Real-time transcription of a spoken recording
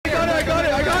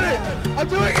I'm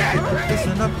doing it!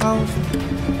 Listen up close,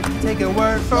 take it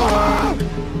word for word.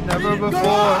 Never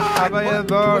before have I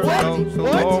ever felt so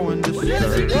low and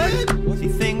disturbed. See,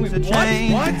 things are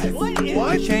changing,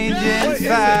 changing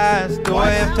fast. Do I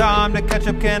have time to catch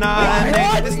up? Can I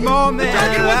make this moment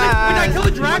last?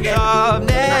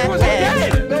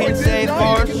 Can't say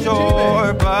for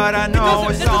sure, but I know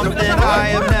it's something I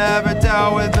have never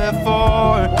dealt with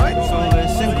before. So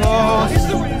listen close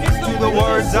to the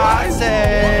words I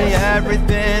say.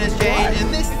 Everything is changing,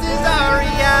 this is our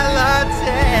reality.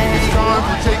 It's time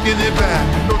for taking it back.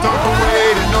 No time for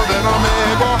waiting, know that I'm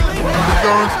able. Things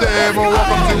are unstable,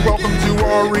 welcome to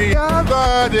our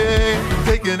reality.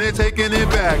 Taking it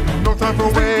back. No time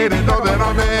for waiting, know that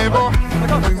I'm able.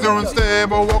 Things are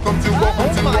unstable, welcome to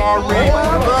our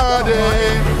reality.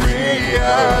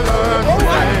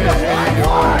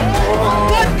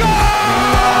 Let's go!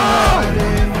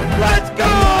 Let's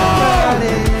go!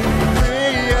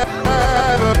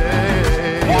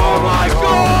 Oh my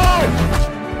God!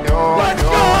 Let's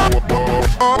go!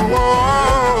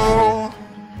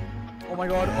 Oh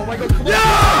my God, come on!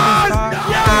 Yes!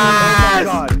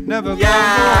 Yes! Never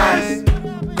Yes! go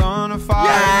away. Gonna fight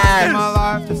Yes! my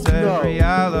life to save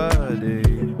reality.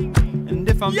 And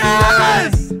if I'm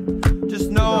Yes! feeling, just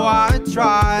know I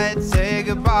tried. Say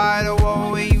goodbye to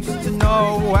what we used to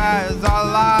know as our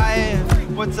life.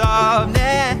 What's up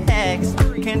next?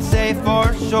 Can't say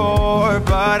for sure,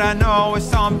 but I know it's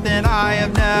something I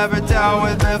have never dealt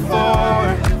with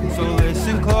before. So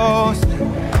listen close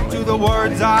to the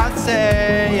words I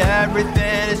say.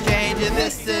 Everything is changing,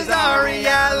 this is our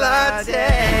reality.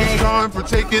 It's time for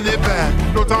taking it back.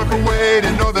 No time for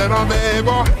waiting, know that I'm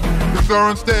able. Things are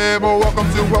unstable, welcome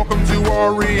to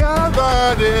our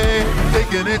reality.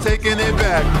 Taking it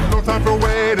back. No time for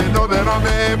waiting, know that I'm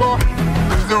able.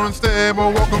 Things are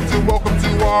unstable, welcome to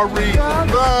our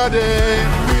reality.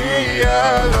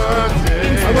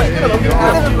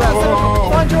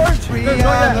 Come on, George! Wait, you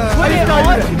guys are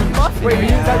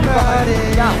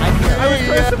yeah, I'm here. I was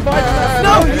trying to survive that.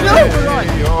 No!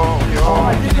 Oh,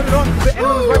 I didn't put it on. The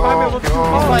enemy was right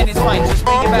behind me. It's fine, just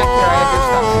bring it back there. I have your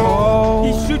stuff.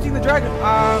 He's shooting the dragon.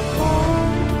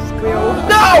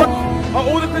 No!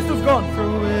 All the crystals gone.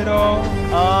 Through it all,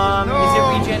 Is it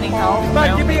regening health?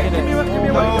 Man, give me one.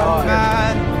 no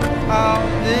matter how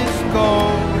this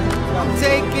goes, I'm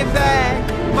taking back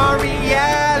my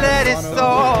reality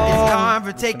soul. It's time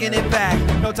for taking it back.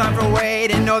 No time for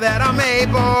waiting, know that I'm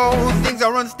able. Things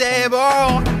are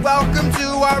unstable, welcome to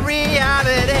our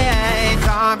reality.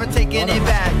 Time for taking it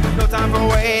back. No time for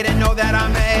waiting, know that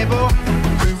I'm able.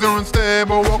 Things are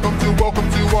unstable, welcome to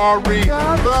our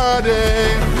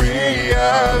reality.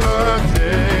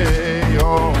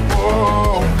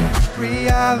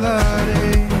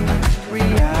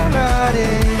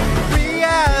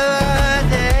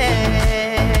 Reality,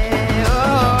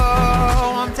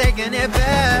 oh, I'm taking it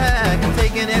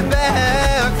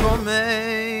back for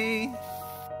me.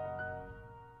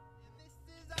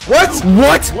 What?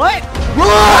 What?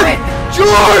 Run!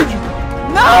 George!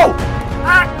 No!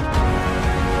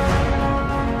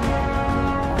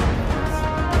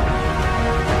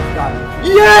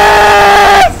 Yeah!